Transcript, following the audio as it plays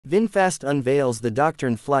VinFast unveils the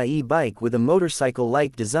DrgnFly e-bike with a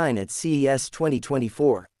motorcycle-like design at CES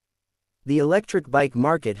 2024. The electric bike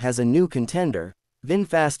market has a new contender,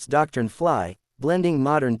 VinFast's DrgnFly, blending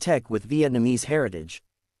modern tech with Vietnamese heritage.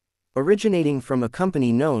 Originating from a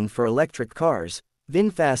company known for electric cars,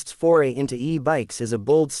 VinFast's foray into e-bikes is a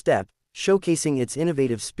bold step, showcasing its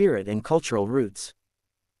innovative spirit and cultural roots.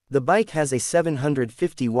 The bike has a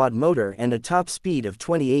 750-watt motor and a top speed of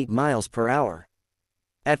 28 miles per hour.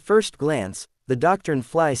 At first glance, the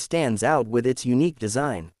DrgnFly stands out with its unique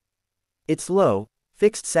design. Its low,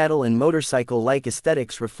 fixed saddle and motorcycle-like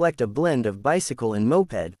aesthetics reflect a blend of bicycle and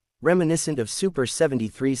moped, reminiscent of Super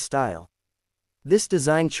 73's style. This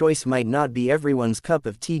design choice might not be everyone's cup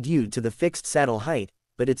of tea due to the fixed saddle height,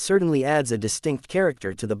 but it certainly adds a distinct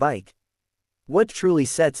character to the bike. What truly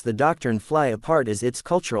sets the DrgnFly apart is its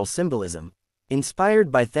cultural symbolism.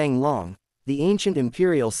 Inspired by Thang Long, the ancient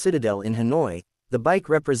imperial citadel in Hanoi, the bike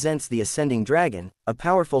represents the ascending dragon, a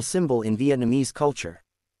powerful symbol in Vietnamese culture.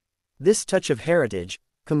 This touch of heritage,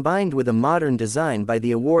 combined with a modern design by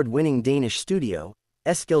the award-winning Danish studio,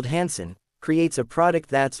 Eskild Hansen, creates a product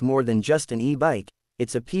that's more than just an e-bike,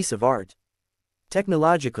 it's a piece of art.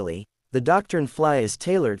 Technologically, the DrgnFly is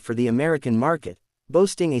tailored for the American market,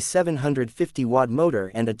 boasting a 750-watt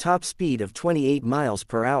motor and a top speed of 28 miles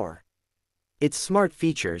per hour. Its smart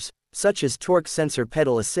features, such as torque sensor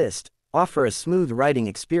pedal assist, offer a smooth riding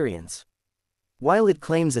experience. While it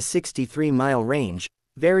claims a 63-mile range,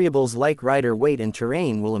 variables like rider weight and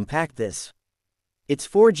terrain will impact this. Its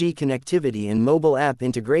 4G connectivity and mobile app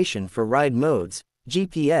integration for ride modes,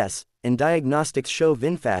 GPS, and diagnostics show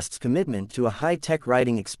VinFast's commitment to a high-tech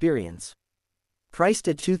riding experience. Priced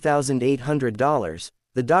at $2,800,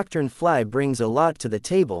 the DrgnFly brings a lot to the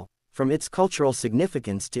table, from its cultural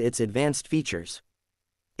significance to its advanced features.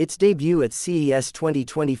 Its debut at CES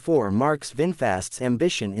 2024 marks VinFast's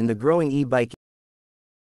ambition in the growing e-bike